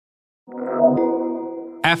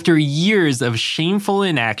After years of shameful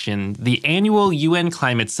inaction, the annual UN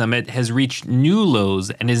Climate Summit has reached new lows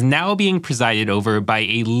and is now being presided over by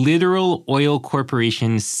a literal oil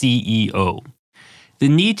corporation CEO. The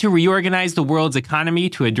need to reorganize the world's economy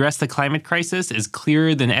to address the climate crisis is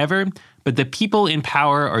clearer than ever, but the people in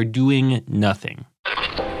power are doing nothing.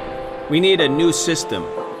 We need a new system.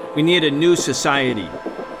 We need a new society.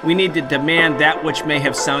 We need to demand that which may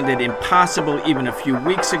have sounded impossible even a few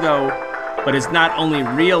weeks ago, but is not only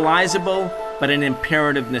realizable, but an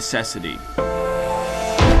imperative necessity.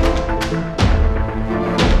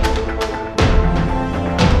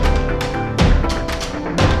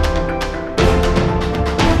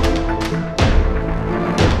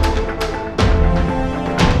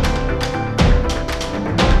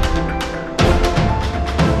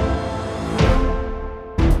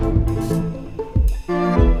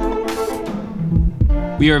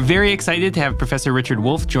 We are very excited to have Professor Richard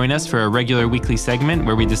Wolff join us for a regular weekly segment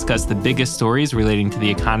where we discuss the biggest stories relating to the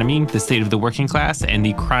economy, the state of the working class, and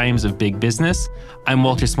the crimes of big business. I'm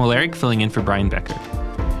Walter Smolarek, filling in for Brian Becker.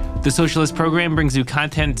 The Socialist Program brings you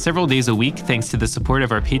content several days a week thanks to the support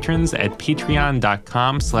of our patrons at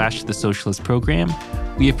patreon.com/The Socialist Program.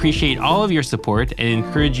 We appreciate all of your support and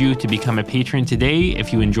encourage you to become a patron today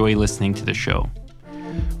if you enjoy listening to the show.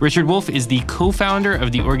 Richard Wolff is the co-founder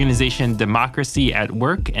of the organization Democracy at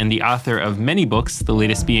Work and the author of many books, the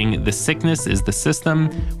latest being The Sickness is the System,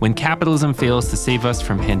 When Capitalism Fails to Save Us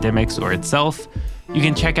from Pandemics or Itself. You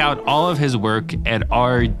can check out all of his work at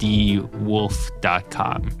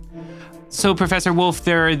rdwolff.com. So, Professor Wolff,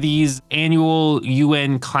 there are these annual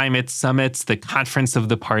UN climate summits, the conference of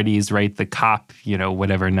the parties, right? The COP,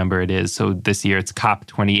 whatever number it is. So this year it's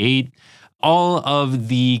COP28. All of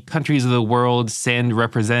the countries of the world send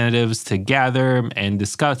representatives to gather and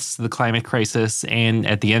discuss the climate crisis. And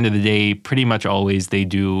at the end of the day, pretty much always they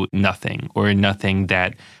do nothing, or nothing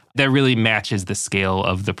that really matches the scale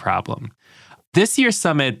of the problem. This year's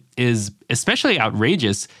summit is especially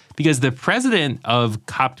outrageous because the president of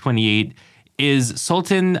COP28 is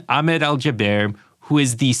Sultan Ahmed Al Jaber, who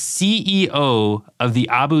is the CEO of the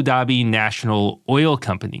Abu Dhabi National Oil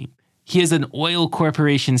Company. He is an oil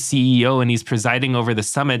corporation CEO, and he's presiding over the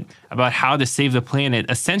summit about how to save the planet,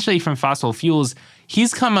 essentially from fossil fuels.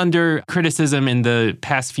 He's come under criticism in the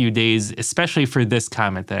past few days, especially for this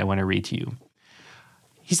comment that I want to read to you.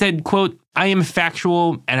 He said, quote, "I am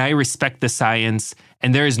factual and I respect the science,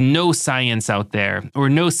 and there is no science out there or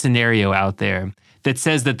no scenario out there that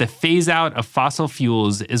says that the phase out of fossil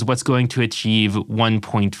fuels is what's going to achieve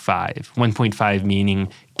 1.5. 1.5 meaning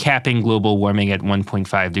capping global warming at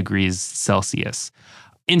 1.5 degrees Celsius.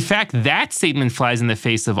 In fact, that statement flies in the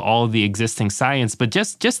face of all of the existing science, but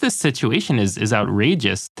just this situation is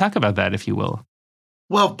outrageous. Talk about that, if you will.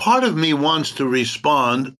 Well, part of me wants to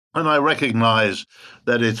respond, and I recognize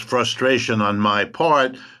that it's frustration on my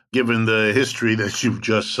part, given the history that you've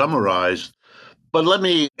just summarized. But let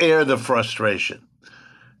me air the frustration.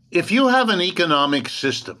 If you have an economic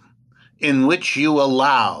system in which you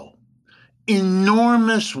allow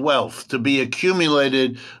enormous wealth to be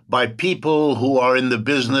accumulated by people who are in the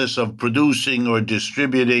business of producing or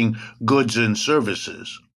distributing goods and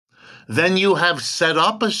services, then you have set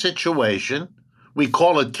up a situation, we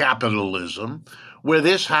call it capitalism, where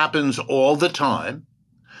this happens all the time,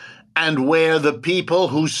 and where the people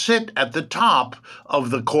who sit at the top of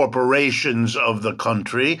the corporations of the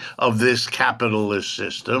country, of this capitalist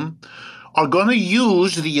system, are going to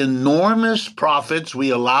use the enormous profits we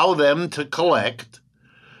allow them to collect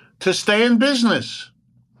to stay in business.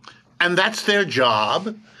 And that's their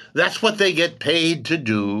job. That's what they get paid to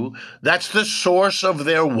do. That's the source of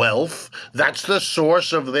their wealth. That's the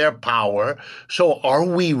source of their power. So are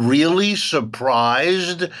we really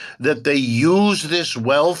surprised that they use this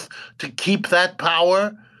wealth to keep that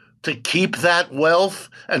power, to keep that wealth,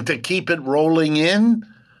 and to keep it rolling in?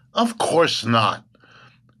 Of course not.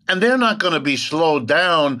 And they're not going to be slowed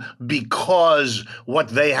down because what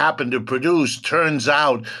they happen to produce turns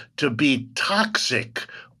out to be toxic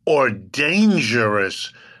or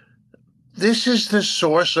dangerous. This is the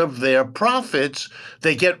source of their profits.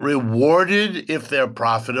 They get rewarded if they're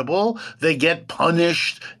profitable. They get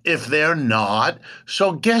punished if they're not.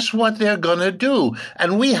 So guess what they're going to do?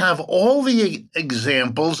 And we have all the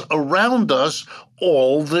examples around us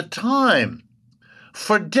all the time.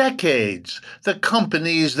 For decades, the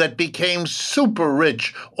companies that became super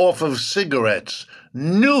rich off of cigarettes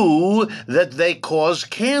knew that they cause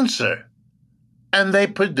cancer. And they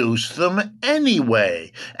produce them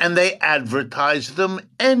anyway, and they advertise them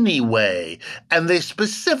anyway, and they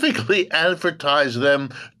specifically advertise them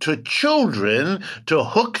to children to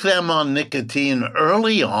hook them on nicotine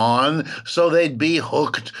early on so they'd be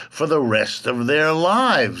hooked for the rest of their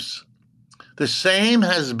lives. The same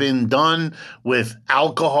has been done with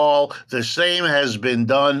alcohol. The same has been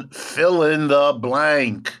done, fill in the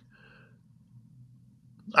blank.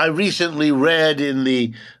 I recently read in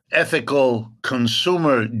the Ethical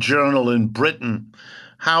Consumer Journal in Britain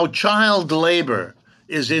how child labor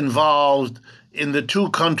is involved in the two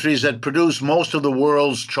countries that produce most of the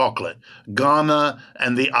world's chocolate, Ghana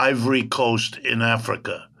and the Ivory Coast in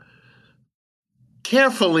Africa.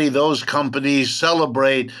 Carefully, those companies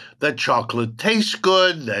celebrate that chocolate tastes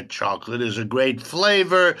good, that chocolate is a great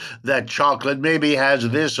flavor, that chocolate maybe has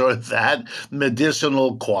this or that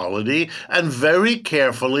medicinal quality, and very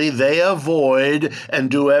carefully they avoid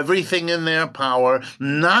and do everything in their power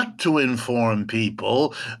not to inform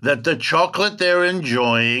people that the chocolate they're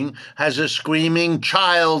enjoying has a screaming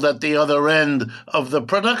child at the other end of the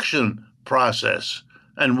production process.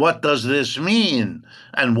 And what does this mean?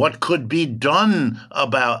 And what could be done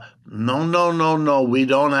about? No, we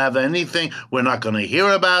don't have anything. We're not going to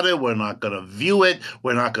hear about it. We're not going to view it.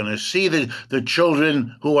 We're not going to see the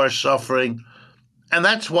children who are suffering. And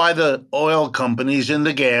that's why the oil companies and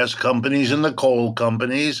the gas companies and the coal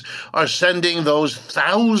companies are sending those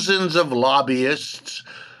thousands of lobbyists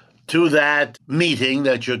to that meeting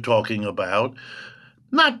that you're talking about,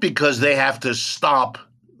 not because they have to stop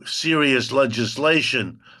serious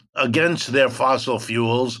legislation against their fossil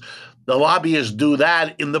fuels. The lobbyists do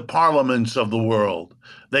that in the parliaments of the world.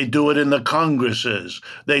 They do it in the Congresses.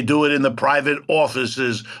 They do it in the private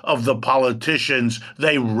offices of the politicians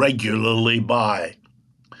they regularly buy.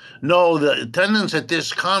 No, the attendance at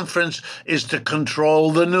this conference is to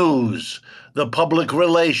control the news, the public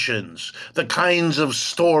relations, the kinds of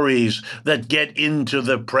stories that get into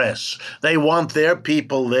the press. They want their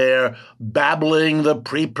people there babbling the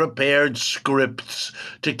pre-prepared scripts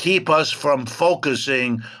to keep us from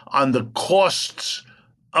focusing on the costs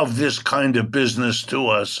of this kind of business to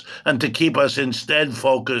us and to keep us instead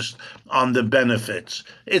focused on the benefits.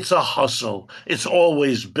 It's a hustle. It's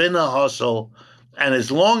always been a hustle. And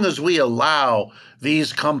as long as we allow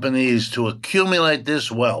these companies to accumulate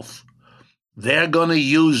this wealth, they're going to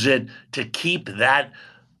use it to keep that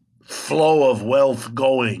flow of wealth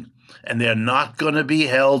going. And they're not going to be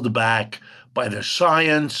held back by the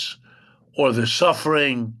science or the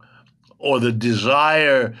suffering or the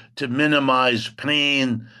desire to minimize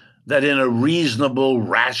pain that in a reasonable,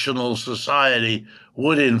 rational society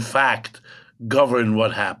would, in fact, govern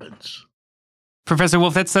what happens. Professor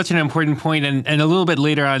Wolff, that's such an important point. And a little bit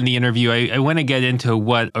later on in the interview, I want to get into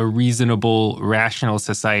what a reasonable, rational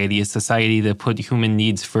society, a society that put human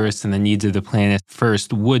needs first and the needs of the planet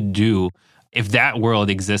first, would do. If that world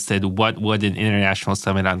existed, what would an international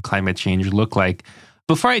summit on climate change look like?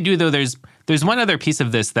 Before I do, though, there's one other piece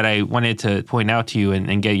of this that I wanted to point out to you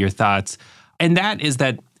and get your thoughts. And that is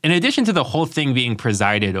that in addition to the whole thing being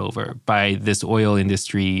presided over by this oil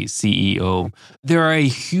industry CEO, there are a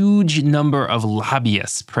huge number of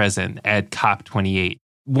lobbyists present at COP28.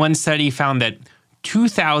 One study found that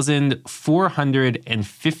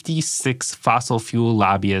 2,456 fossil fuel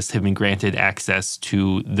lobbyists have been granted access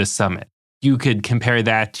to the summit. You could compare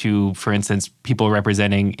that to, for instance, people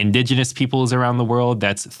representing indigenous peoples around the world.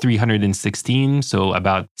 That's 316, so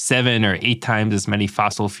about 7 or 8 times as many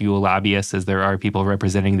fossil fuel lobbyists as there are people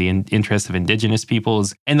representing the interests of indigenous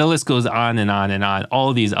peoples. And the list goes on and on and on.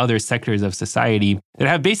 All these other sectors of society that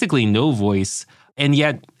have basically no voice. And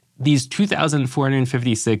yet these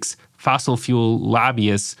 2,456 fossil fuel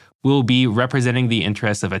lobbyists will be representing the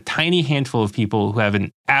interests of a tiny handful of people who have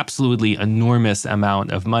an absolutely enormous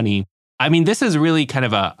amount of money. I mean, this is really kind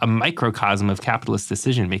of a microcosm of capitalist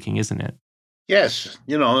decision-making, isn't it? Yes.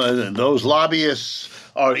 Those lobbyists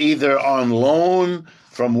are either on loan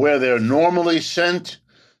from where they're normally sent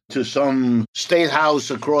to some state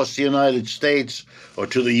house across the United States or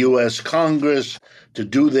to the U.S. Congress to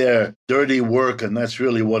do their dirty work, and that's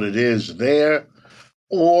really what it is there,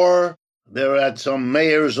 or they're at some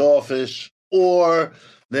mayor's office, or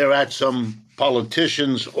they're at some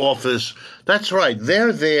politician's office. That's right.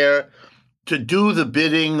 They're there to do the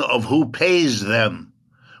bidding of who pays them,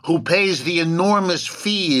 who pays the enormous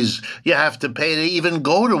fees you have to pay to even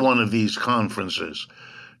go to one of these conferences,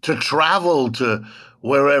 to travel to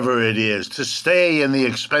wherever it is, to stay in the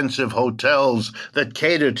expensive hotels that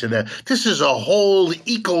cater to that. This is a whole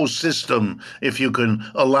ecosystem, if you can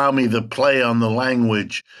allow me the play on the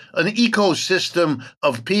language, an ecosystem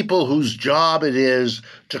of people whose job it is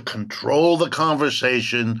to control the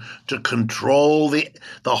conversation, to control the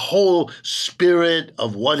whole spirit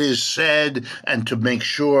of what is said, and to make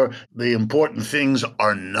sure the important things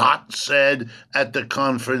are not said at the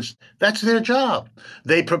conference. That's their job.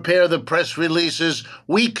 They prepare the press releases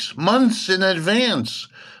weeks, months in advance.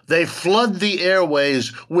 They flood the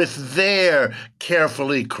airways with their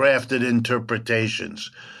carefully crafted interpretations.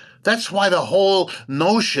 That's why the whole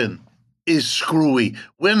notion is screwy.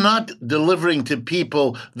 We're not delivering to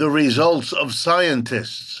people the results of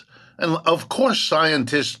scientists. And of course,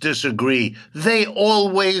 scientists disagree. They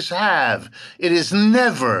always have. It is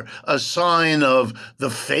never a sign of the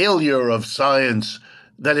failure of science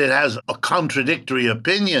that it has a contradictory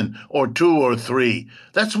opinion or two or three.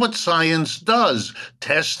 That's what science does.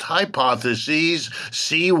 Test hypotheses,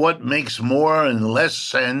 see what makes more and less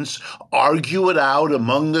sense, argue it out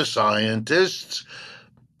among the scientists.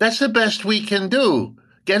 That's the best we can do.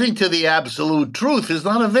 Getting to the absolute truth is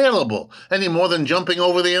not available any more than jumping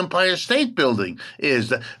over the Empire State Building is.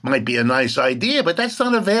 That might be a nice idea, but that's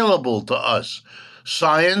not available to us.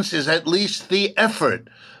 Science is at least the effort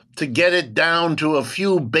to get it down to a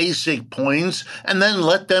few basic points and then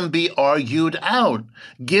let them be argued out.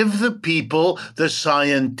 Give the people the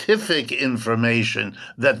scientific information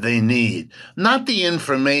that they need, not the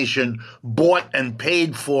information bought and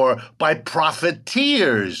paid for by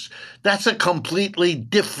profiteers. That's a completely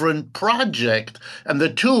different project, and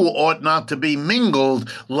the two ought not to be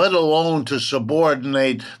mingled, let alone to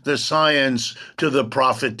subordinate the science to the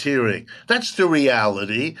profiteering. That's the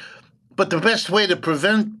reality. But the best way to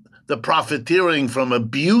prevent the profiteering from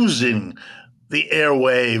abusing the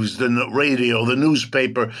airwaves, the radio, the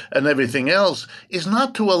newspaper, and everything else is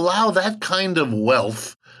not to allow that kind of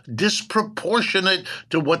wealth, disproportionate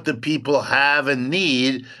to what the people have and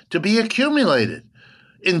need, to be accumulated.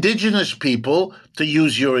 Indigenous people, to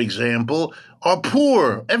use your example, are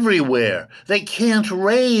poor everywhere. They can't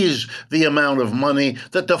raise the amount of money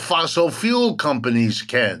that the fossil fuel companies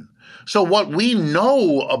can. So what we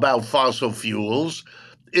know about fossil fuels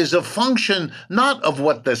is a function not of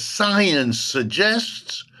what the science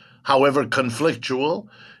suggests, however conflictual.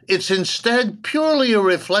 It's instead purely a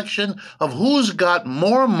reflection of who's got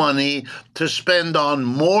more money to spend on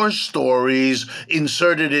more stories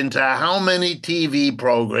inserted into how many TV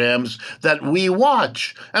programs that we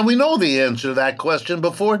watch. And we know the answer to that question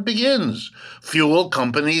before it begins. Fuel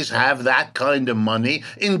companies have that kind of money.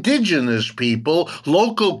 Indigenous people,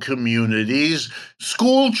 local communities,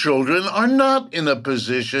 school children are not in a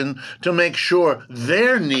position to make sure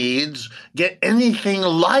their needs get anything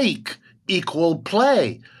like equal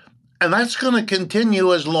play. And that's going to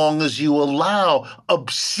continue as long as you allow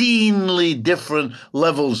obscenely different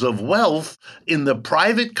levels of wealth in the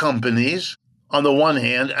private companies on the one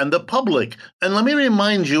hand and the public. And let me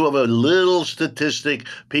remind you of a little statistic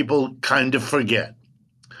people kind of forget.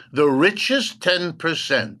 The richest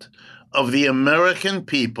 10% of the American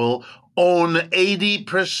people own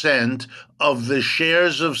 80% of the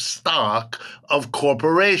shares of stock of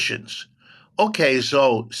corporations. Okay,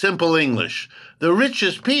 so simple English. The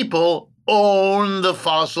richest people own the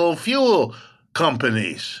fossil fuel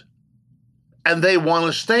companies. And they want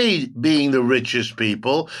to stay being the richest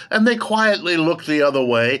people, and they quietly look the other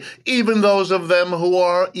way, even those of them who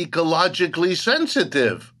are ecologically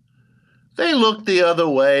sensitive. They look the other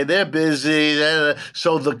way. They're busy.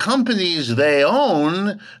 So the companies they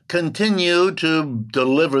own continue to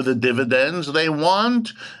deliver the dividends they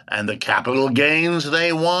want and the capital gains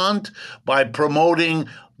they want by promoting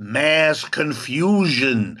mass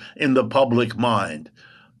confusion in the public mind.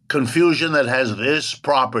 Confusion that has this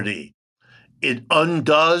property. It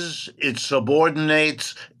undoes, it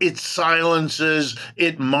subordinates, it silences,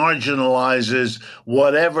 it marginalizes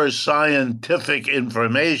whatever scientific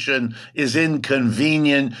information is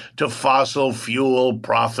inconvenient to fossil fuel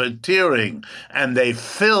profiteering. And they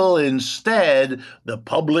fill instead the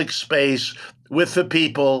public space with the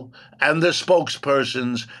people and the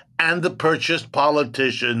spokespersons and the purchased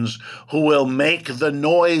politicians who will make the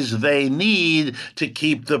noise they need to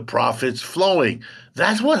keep the profits flowing.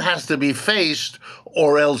 That's what has to be faced,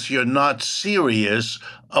 or else you're not serious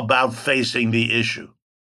about facing the issue.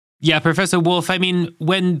 Yeah, Professor Wolf, I mean,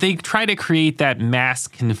 when they try to create that mass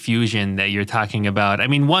confusion that you're talking about, I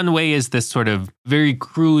mean, one way is this sort of very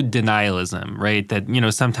crude denialism, right?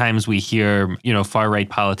 That, sometimes we hear, far-right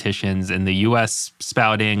politicians in the U.S.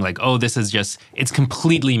 spouting like, oh, it's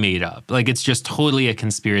completely made up. Like, it's just totally a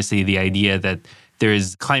conspiracy, the idea that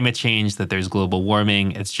there's climate change, that there's global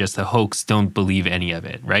warming. It's just a hoax. Don't believe any of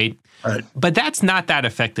it, right? Right. But that's not that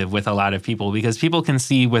effective with a lot of people because people can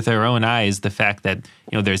see with their own eyes the fact that,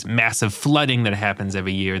 there's massive flooding that happens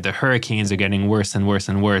every year. The hurricanes are getting worse and worse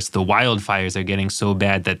and worse. The wildfires are getting so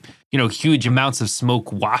bad that, huge amounts of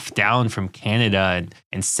smoke waft down from Canada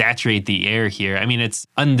and saturate the air here. I mean, it's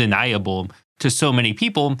undeniable to so many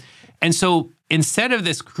people. And so instead of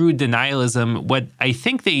this crude denialism, what I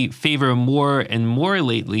think they favor more and more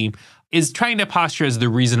lately is trying to posture as the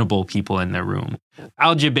reasonable people in the room.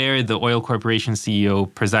 Al Jaber, the oil corporation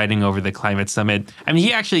CEO presiding over the climate summit,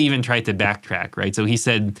 he actually even tried to backtrack, right? So he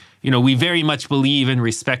said, we very much believe and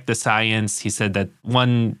respect the science. He said that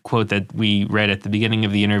one quote that we read at the beginning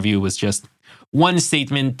of the interview was just one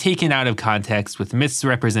statement taken out of context with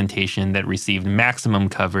misrepresentation that received maximum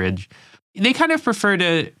coverage. They kind of prefer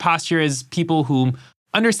to posture as people who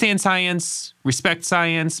understand science, respect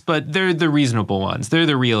science, but they're the reasonable ones. They're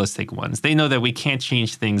the realistic ones. They know that we can't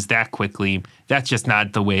change things that quickly. That's just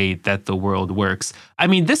not the way that the world works.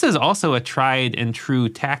 This is also a tried and true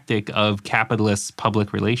tactic of capitalist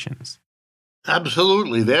public relations.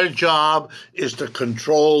 Absolutely. Their job is to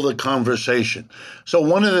control the conversation. So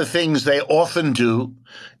one of the things they often do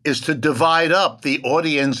is to divide up the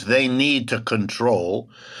audience they need to control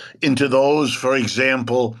into those, for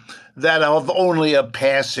example, that have only a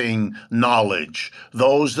passing knowledge,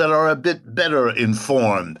 those that are a bit better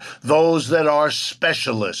informed, those that are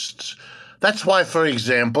specialists. That's why, for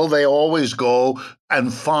example, they always go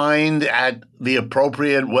and find at the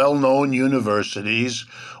appropriate well-known universities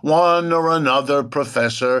one or another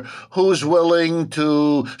professor who's willing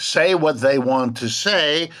to say what they want to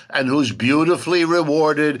say and who's beautifully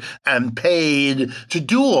rewarded and paid to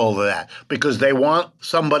do all that because they want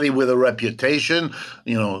somebody with a reputation,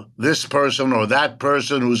 this person or that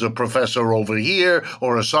person who's a professor over here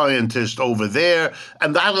or a scientist over there,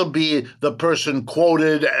 and that'll be the person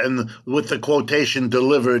quoted and with the quotation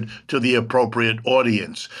delivered to the appropriate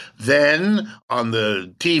audience. Then on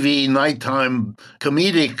the TV nighttime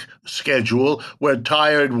comedic schedule where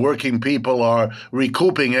tired working people are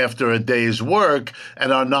recouping after a day's work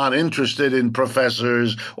and are not interested in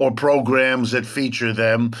professors or programs that feature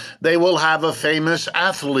them, they will have a famous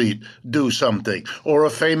athlete do something or a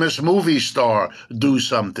famous movie star do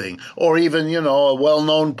something or even, a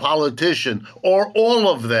well-known politician or all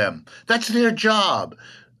of them. That's their job.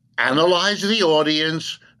 Analyze the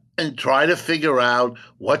audience and try to figure out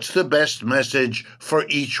what's the best message for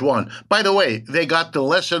each one. By the way, they got the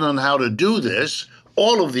lesson on how to do this,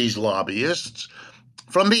 all of these lobbyists,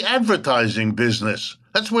 from the advertising business.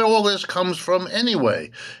 That's where all this comes from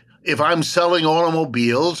anyway. If I'm selling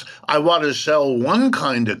automobiles, I want to sell one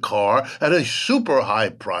kind of car at a super high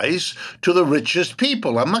price to the richest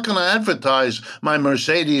people. I'm not going to advertise my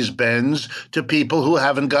Mercedes-Benz to people who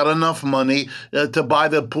haven't got enough money to buy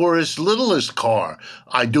the poorest, littlest car.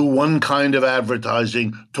 I do one kind of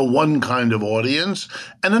advertising to one kind of audience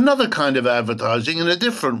and another kind of advertising in a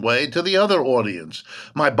different way to the other audience.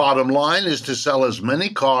 My bottom line is to sell as many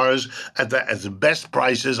cars at the best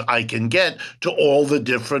prices I can get to all the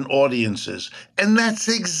different audiences. And that's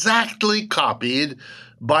exactly copied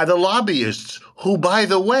by the lobbyists, who, by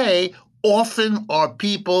the way, often are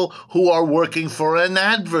people who are working for an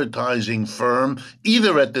advertising firm,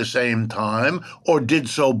 either at the same time or did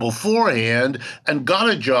so beforehand and got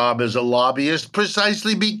a job as a lobbyist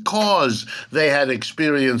precisely because they had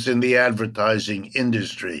experience in the advertising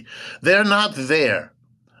industry. They're not there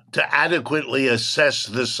to adequately assess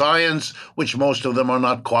the science, which most of them are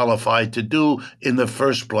not qualified to do in the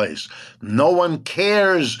first place. No one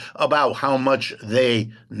cares about how much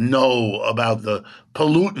they know about the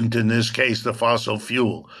pollutant, in this case, the fossil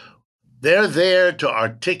fuel. They're there to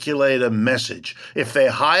articulate a message. If they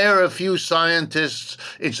hire a few scientists,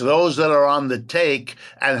 it's those that are on the take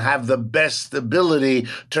and have the best ability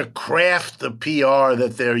to craft the PR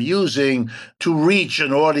that they're using to reach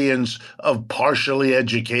an audience of partially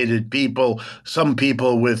educated people, some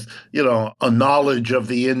people with, a knowledge of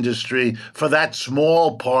the industry, for that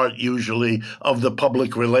small part, usually, of the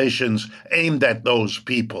public relations aimed at those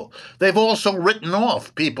people. They've also written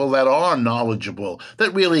off people that are knowledgeable,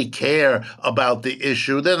 that really care about the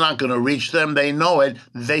issue. They're not going to reach them. They know it.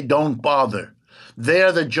 They don't bother.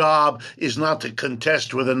 There, the job is not to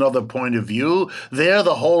contest with another point of view. There,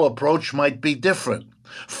 the whole approach might be different.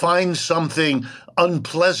 find something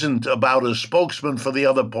unpleasant about a spokesman for the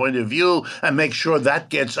other point of view and make sure that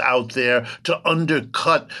gets out there to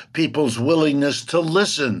undercut people's willingness to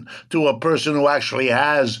listen to a person who actually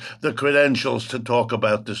has the credentials to talk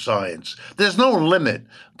about the science. There's no limit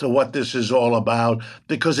to what this is all about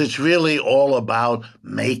because it's really all about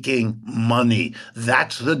making money.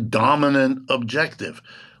 That's the dominant objective.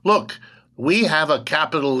 Look, we have a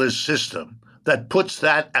capitalist system that puts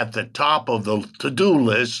that at the top of the to-do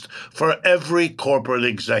list for every corporate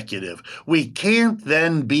executive. We can't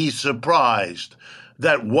then be surprised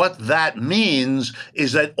that what that means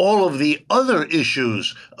is that all of the other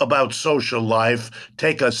issues about social life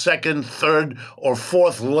take a second, third, or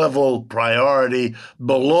fourth level priority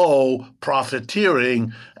below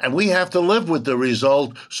profiteering, and we have to live with the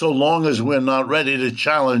result so long as we're not ready to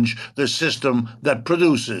challenge the system that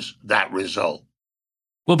produces that result.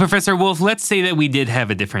 Well, Professor Wolff, let's say that we did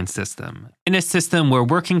have a different system. In a system where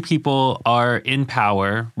working people are in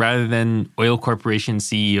power rather than oil corporation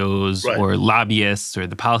CEOs or lobbyists or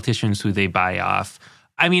the politicians who they buy off.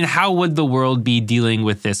 I mean, how would the world be dealing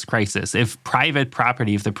with this crisis? If the private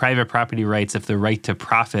property rights, if the right to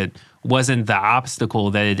profit wasn't the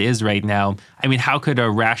obstacle that it is right now, I mean, how could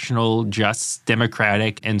a rational, just,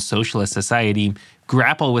 democratic, and socialist society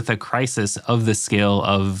grapple with a crisis of the scale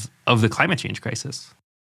of the climate change crisis?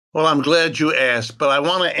 Well, I'm glad you asked, but I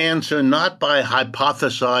want to answer not by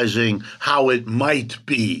hypothesizing how it might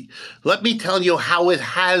be. Let me tell you how it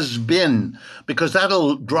has been, because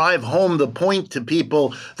that'll drive home the point to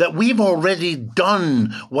people that we've already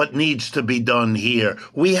done what needs to be done here.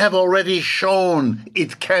 We have already shown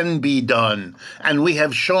it can be done, and we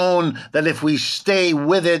have shown that if we stay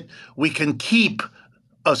with it, we can keep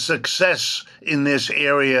a success in this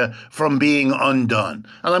area from being undone.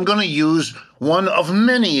 And I'm going to use one of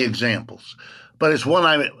many examples, but it's one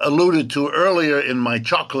I alluded to earlier in my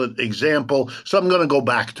chocolate example, so I'm going to go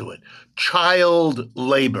back to it. Child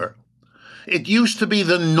labor. It used to be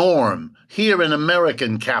the norm here in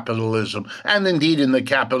American capitalism, and indeed in the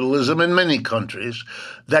capitalism in many countries,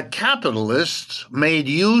 that capitalists made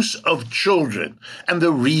use of children, and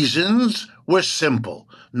the reasons were simple.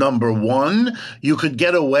 Number one, you could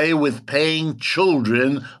get away with paying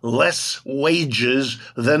children less wages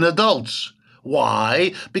than adults.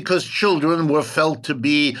 Why? Because children were felt to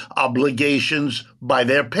be obligations by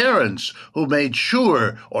their parents, who made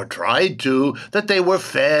sure, or tried to, that they were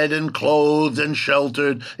fed and clothed and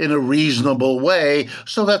sheltered in a reasonable way,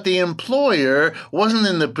 so that the employer wasn't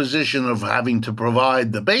in the position of having to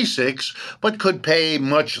provide the basics, but could pay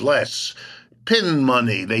much less. Pin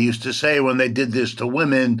money, they used to say when they did this to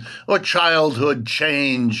women, or childhood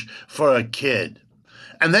change for a kid.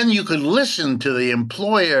 And then you could listen to the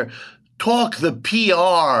employer talk the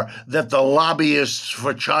PR that the lobbyists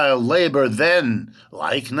for child labor then,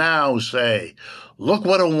 like now, say. Look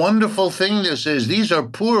what a wonderful thing this is. These are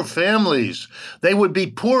poor families. They would be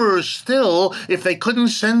poorer still if they couldn't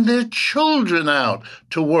send their children out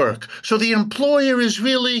to work. So the employer is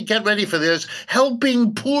really, get ready for this,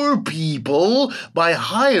 helping poor people by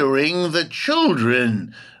hiring the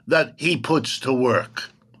children that he puts to work.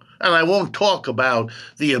 And I won't talk about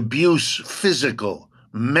the abuse, physical,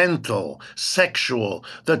 mental, sexual,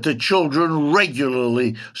 that the children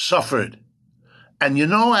regularly suffered. And you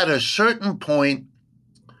know, at a certain point,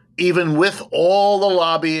 even with all the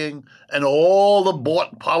lobbying and all the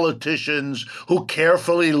bought politicians who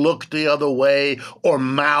carefully looked the other way or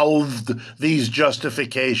mouthed these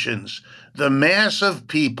justifications, the mass of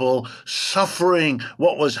people suffering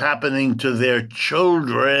what was happening to their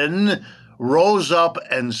children rose up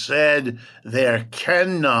and said, there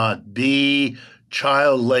cannot be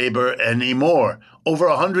child labor anymore, over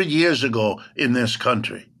 100 years ago in this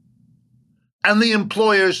country. And the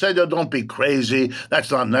employers said, oh, don't be crazy.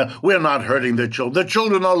 We're not hurting the children. The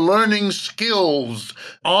children are learning skills,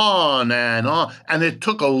 on and on. And it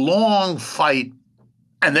took a long fight.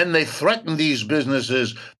 And then they threatened these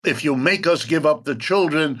businesses, if you make us give up the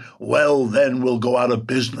children, well, then we'll go out of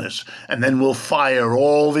business. And then we'll fire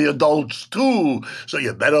all the adults too. So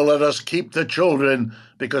you better let us keep the children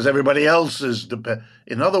because everybody else is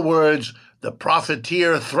in other words, the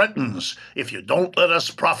profiteer threatens. If you don't let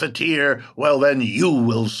us profiteer, well, then you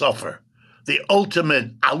will suffer. The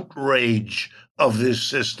ultimate outrage of this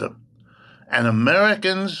system. And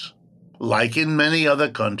Americans, like in many other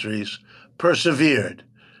countries, persevered.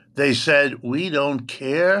 They said, we don't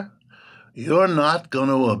care. You're not going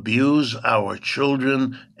to abuse our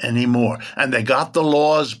children anymore. And they got the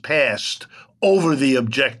laws passed over the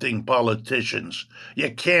objecting politicians.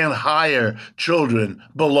 You can't hire children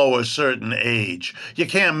below a certain age. You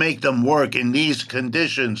can't make them work in these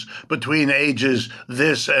conditions between ages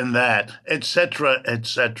this and that, etc.,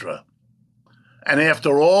 etc. And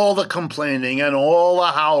after all the complaining and all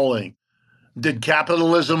the howling, did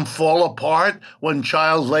capitalism fall apart when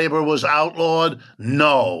child labor was outlawed?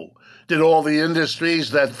 No. Did all the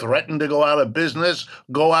industries that threatened to go out of business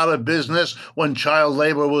when child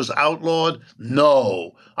labor was outlawed?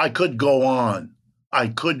 No. I could go on.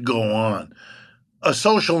 A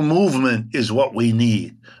social movement is what we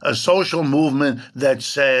need. A social movement that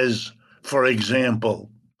says, for example,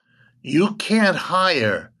 you can't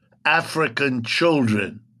hire African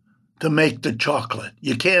children to make the chocolate.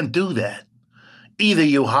 You can't do that. Either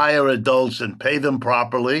you hire adults and pay them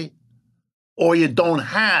properly, or you don't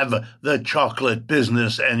have the chocolate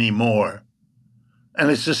business anymore.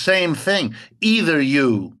 And it's the same thing. Either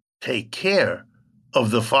you take care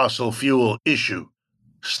of the fossil fuel issue,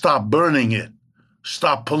 stop burning it,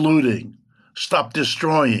 stop polluting, stop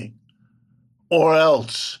destroying, or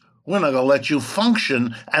else we're not going to let you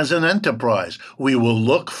function as an enterprise. We will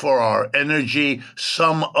look for our energy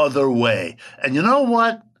some other way. And you know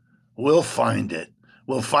what? We'll find it.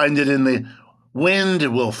 We'll find it in the wind,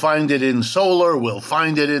 we'll find it in solar, we'll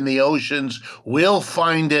find it in the oceans, we'll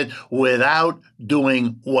find it without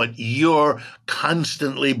doing what you're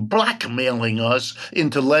constantly blackmailing us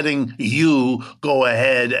into letting you go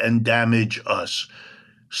ahead and damage us.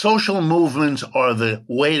 Social movements are the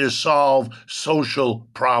way to solve social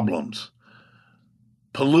problems.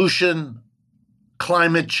 Pollution,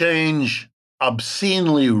 climate change,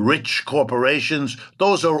 obscenely rich corporations,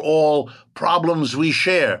 those are all problems we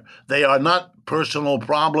share. They are not personal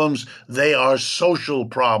problems, they are social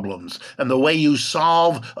problems. And the way you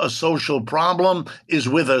solve a social problem is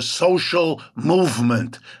with a social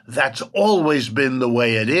movement. That's always been the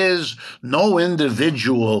way it is. No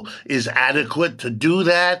individual is adequate to do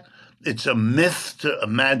that. It's a myth to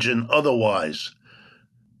imagine otherwise.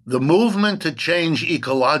 The movement to change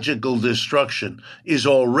ecological destruction is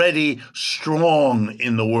already strong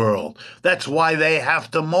in the world. That's why they have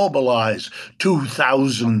to mobilize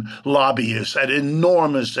 2,000 lobbyists at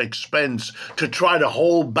enormous expense to try to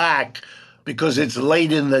hold back because it's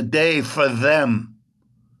late in the day for them.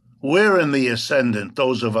 We're in the ascendant,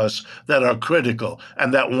 those of us that are critical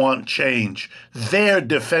and that want change. They're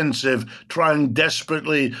defensive, trying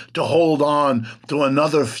desperately to hold on to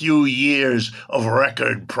another few years of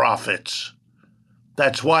record profits.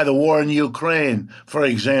 That's why the war in Ukraine, for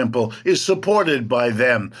example, is supported by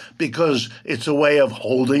them, because it's a way of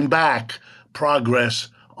holding back progress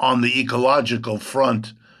on the ecological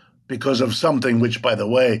front, because of something which, by the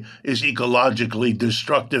way, is ecologically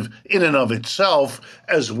destructive in and of itself,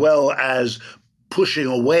 as well as pushing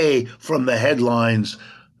away from the headlines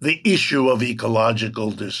the issue of ecological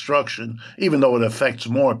destruction, even though it affects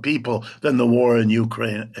more people than the war in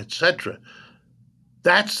Ukraine, etc.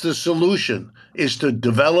 That's the solution, is to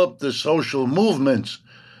develop the social movements.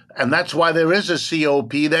 And that's why there is a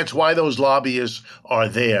COP. That's why those lobbyists are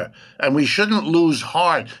there. And we shouldn't lose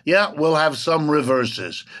heart. Yeah, we'll have some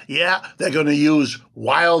reverses. Yeah, they're going to use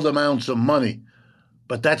wild amounts of money.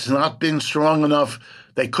 But that's not been strong enough.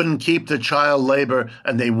 They couldn't keep the child labor,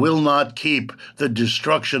 and they will not keep the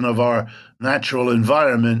destruction of our natural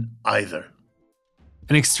environment either.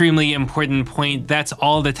 An extremely important point. That's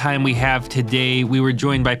all the time we have today. We were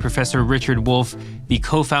joined by Professor Richard Wolff, the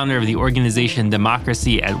co-founder of the organization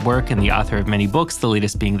Democracy at Work and the author of many books, the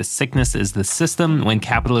latest being The Sickness is the System, When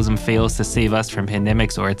Capitalism Fails to Save Us from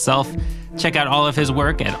Pandemics or Itself. Check out all of his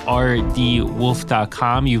work at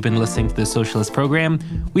rdwolf.com. You've been listening to The Socialist Program.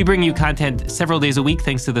 We bring you content several days a week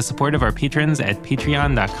thanks to the support of our patrons at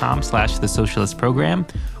patreon.com/The Socialist Program.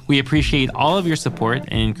 We appreciate all of your support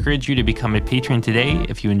and encourage you to become a patron today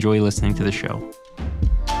if you enjoy listening to the show.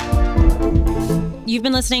 You've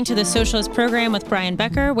been listening to The Socialist Program with Brian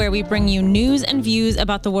Becker, where we bring you news and views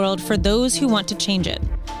about the world for those who want to change it.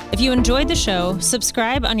 If you enjoyed the show,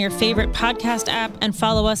 subscribe on your favorite podcast app and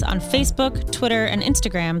follow us on Facebook, Twitter, and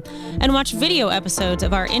Instagram, and watch video episodes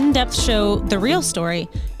of our in-depth show, The Real Story,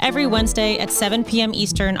 every Wednesday at 7 p.m.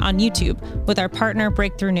 Eastern on YouTube with our partner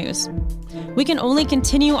Breakthrough News. We can only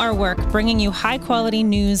continue our work bringing you high-quality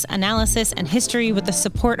news, analysis, and history with the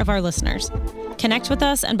support of our listeners. Connect with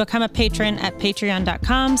us and become a patron at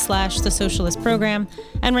patreon.com/The Socialist Program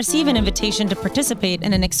and receive an invitation to participate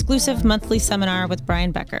in an exclusive monthly seminar with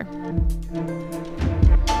Brian Becker.